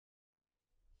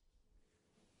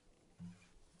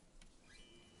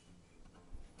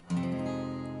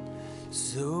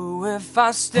So if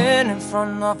I stand in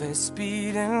front of a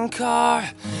speeding car,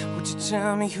 would you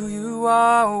tell me who you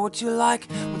are, what you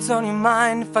like, what's on your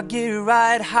mind? If I get it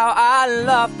right, how I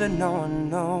love that no one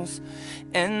knows.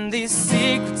 And these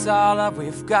secrets are all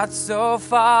we've got so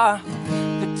far.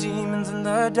 The demons in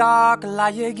the dark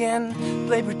lie again,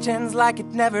 play pretends like it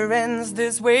never ends.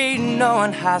 This way no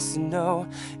one has to know.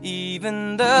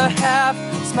 Even the half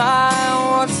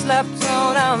smile, what's left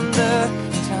on the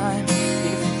time.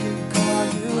 If you call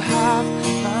you half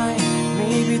mine,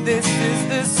 maybe this is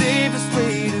the safest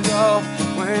way to go.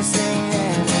 We're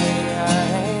singing hey ya,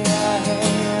 hey ya, hey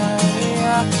ya, hey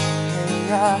ya, hey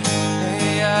ya,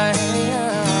 hey ya, hey ya.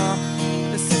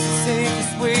 This is the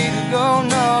safest way to go,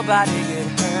 nobody get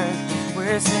hurt.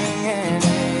 We're singing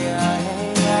hey ya,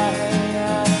 hey ya, hey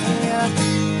ya, hey ya,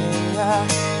 hey ya,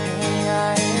 hey ya,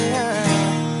 hey ya.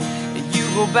 You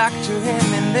go back to him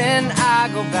and then I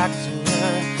go back to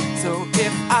her. So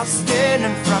if I stand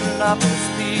in front of a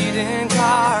speeding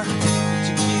car, would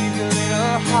you give your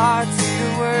little heart, say the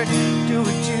word, do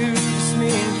it just me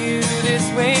and you. This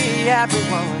way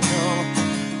everyone will know,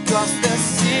 'cause the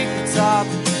secrets are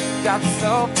got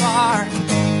so far.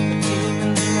 The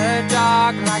demons in the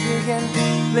dark like again,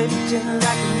 play pretend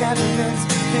like it never ends.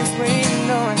 This way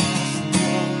no one has to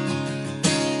know.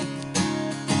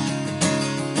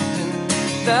 And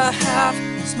the half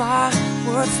smile,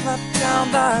 what's left down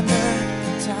by the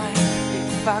time.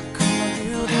 If I call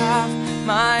you half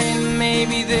mine,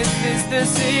 maybe this is the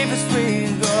safest way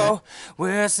to go.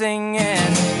 We're singing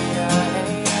hey ya,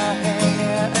 hey ya, hey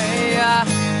ya, hey ya,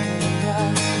 hey ya,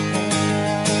 hey ya,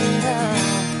 hey ya.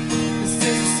 This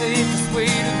is the safest way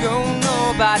to go,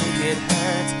 nobody get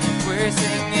hurt. We're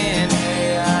singing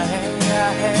hey ya, hey ya,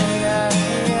 hey ya,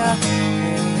 hey ya,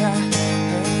 hey ya,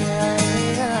 hey ya, hey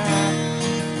ya.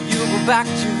 You go back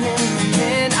to him and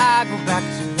then I go back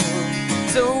to you.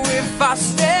 So if I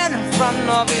stand in front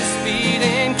of his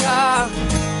speeding car,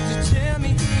 would you tell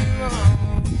me who you are,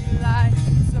 what you like,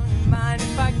 what's on your mind?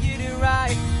 If I get it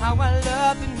right, how I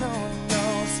love that no one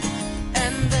knows.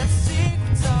 And the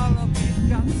secrets all of we've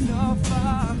got so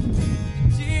far. The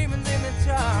demons in the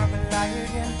dark are like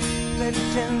again, play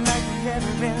pretend like it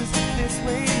never ends. This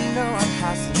way no one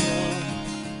has to know.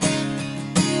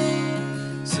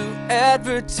 So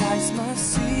advertise my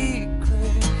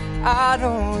secret, I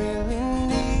don't really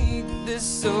need this.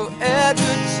 So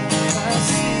advertise my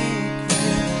secret,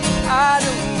 I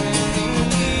don't really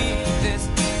need this.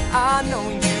 I know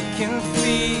you can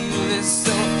feel this.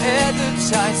 So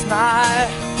advertise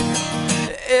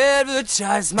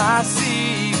my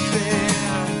secret.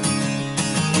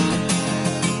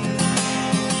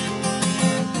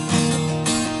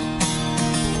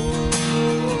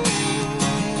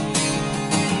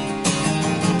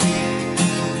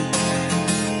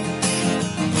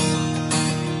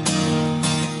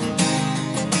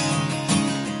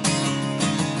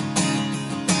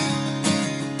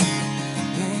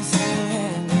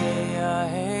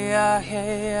 Hey ya,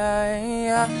 hey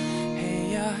ya,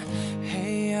 hey ya,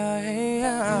 hey ya, hey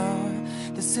ya.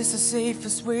 This is the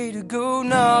safest way to go,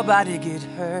 nobody get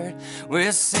hurt.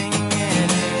 We're singing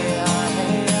hey ya,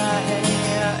 hey ya, hey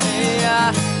ya, hey ya,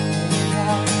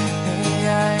 hey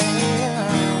ya, hey ya.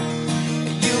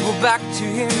 You go back to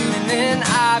him and then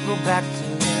I go back to